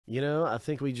I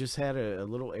think we just had a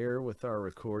little error with our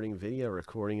recording. Video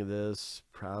recording of this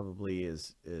probably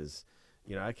is,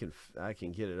 I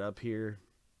can get it up here.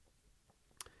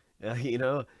 You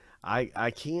know,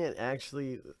 I can't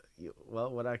actually.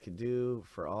 Well, what I could do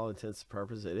for all intents and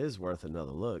purposes, it is worth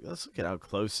another look. Let's look at how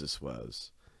close this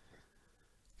was.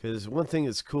 Because one thing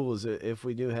that's cool is that if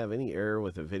we do have any error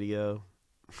with a video,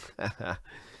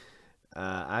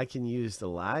 I can use the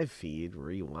live feed,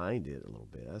 rewind it a little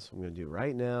bit. That's what I'm going to do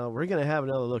right now. We're going to have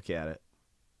another look at it.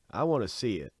 I want to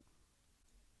see it.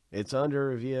 It's under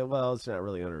review. Well, it's not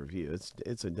really under review.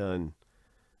 It's a done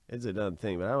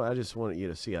thing. But I just wanted you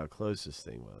to see how close this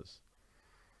thing was.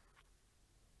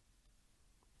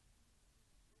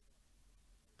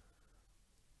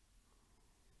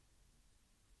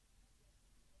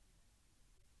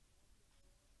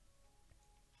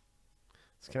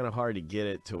 It's kind of hard to get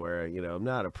it to where I'm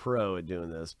not a pro at doing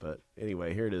this, but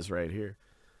anyway, here it is right here.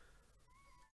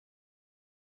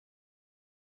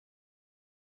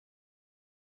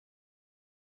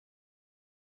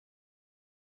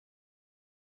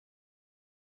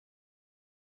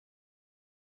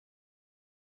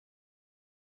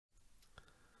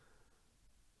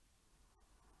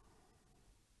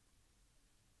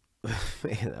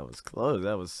 Man, that was close.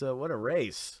 That was so. What a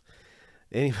race.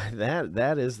 Anyway,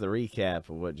 that is the recap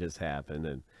of what just happened,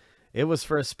 and it was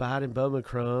for a spot in Bowman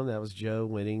Chrome. That was Joe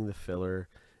winning the filler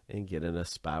and getting a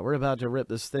spot. We're about to rip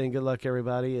this thing. Good luck,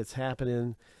 everybody. It's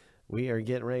happening. We are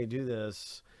getting ready to do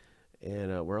this,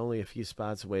 and we're only a few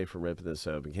spots away from ripping this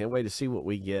open. Can't wait to see what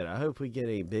we get. I hope we get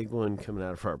a big one coming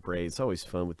out of our braid. It's always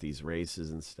fun with these races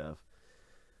and stuff.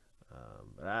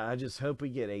 But I just hope we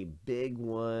get a big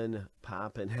one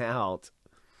popping out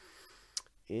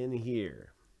in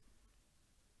here.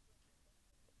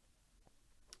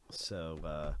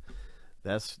 So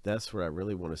that's what I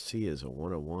really want to see is a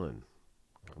 101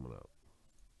 coming up.